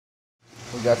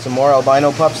We got some more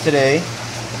albino pups today.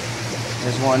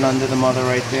 There's one under the mother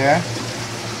right there.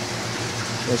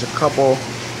 There's a couple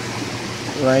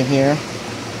right here.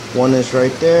 One is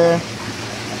right there.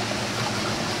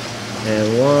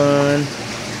 And one.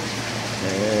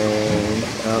 And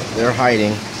oh, they're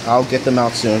hiding. I'll get them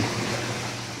out soon.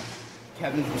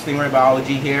 Kevin from Stingray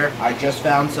Biology here. I just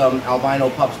found some albino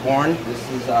pups born.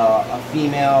 This is a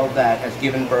female that has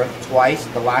given birth twice.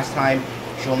 The last time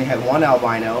she only had one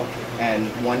albino and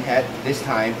one het. This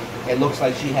time it looks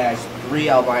like she has 3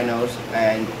 albinos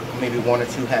and maybe 1 or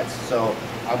 2 hets. So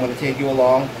I'm going to take you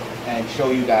along and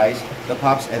show you guys the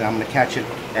pups, and I'm going to catch it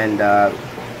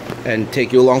and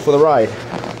take you along for the ride.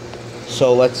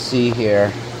 So let's see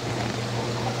here.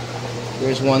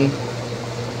 There's one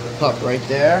pup right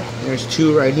there. There's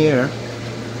 2 right here.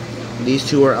 These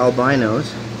 2 are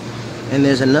albinos. And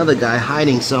there's another guy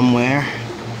hiding somewhere.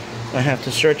 I have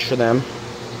to search for them.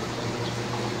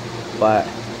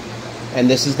 And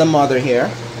this is the mother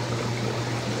here.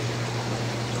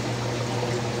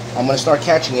 I'm going to start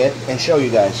catching it and show you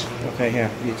guys. Okay,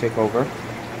 here, you take over.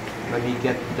 Let me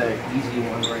get the easy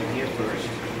one right here first.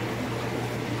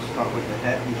 Start with the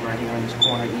het. He's right here in this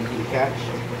corner, easy to catch.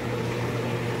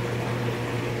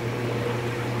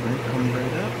 Right, come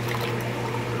right up.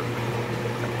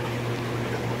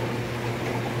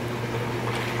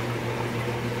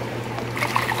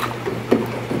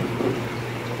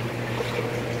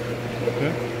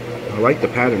 Okay. I like the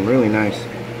pattern, really nice.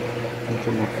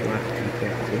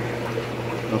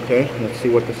 Okay, let's see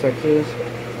what the sex is.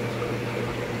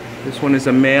 This one is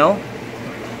a male.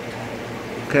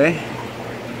 Okay.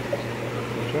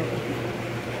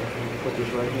 Put this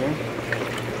right here.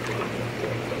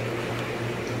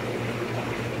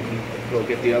 Go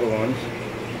get the other ones.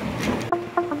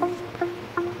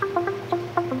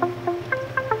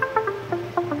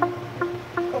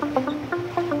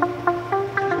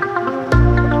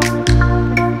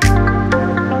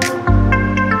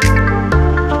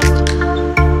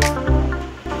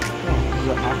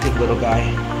 Little guy.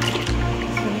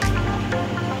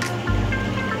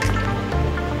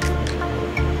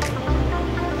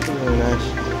 Really nice.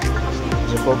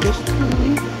 Is it focused?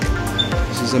 Mm-hmm.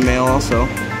 This is a male also.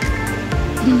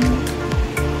 Mm-hmm.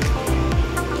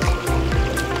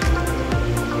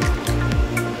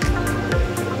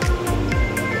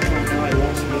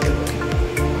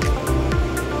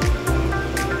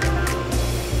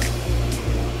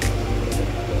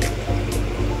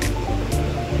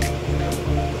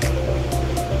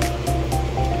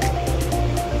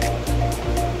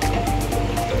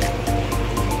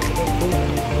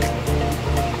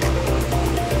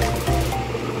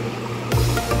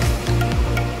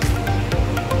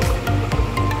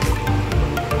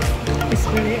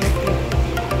 Very active.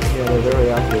 Yeah, they're very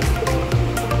active.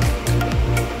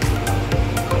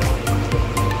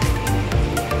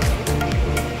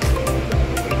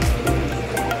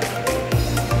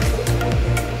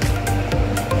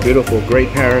 Beautiful, great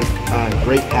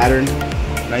pattern,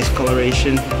 nice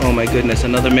coloration. Oh my goodness,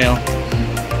 another male.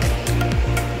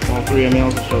 All 3 are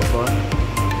males so far.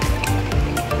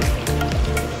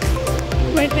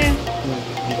 Right there.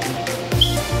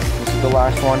 This is the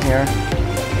last one here.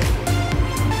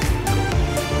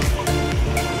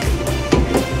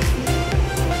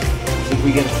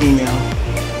 We get a female,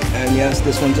 and yes,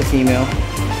 this one's a female.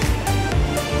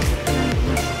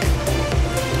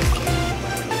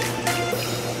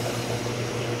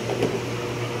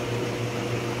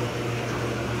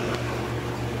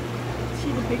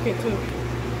 She's a big too.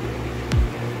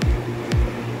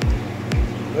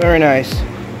 Very nice.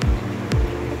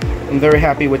 I'm very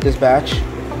happy with this batch.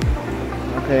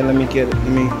 Okay, let me get it.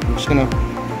 I'm just gonna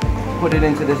put it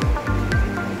into this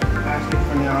basket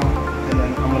for now. And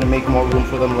then I'm gonna make more room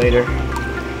for them later.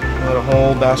 I got a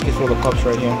whole basket full of pups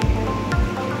right here.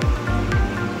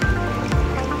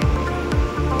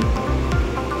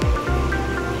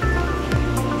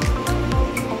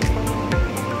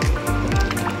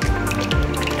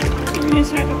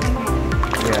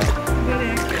 Yeah.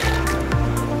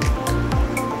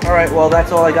 Alright, well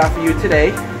that's all I got for you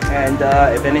today. And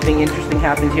if anything interesting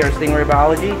happens here at Stingray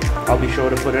Biology, I'll be sure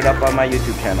to put it up on my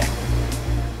YouTube channel.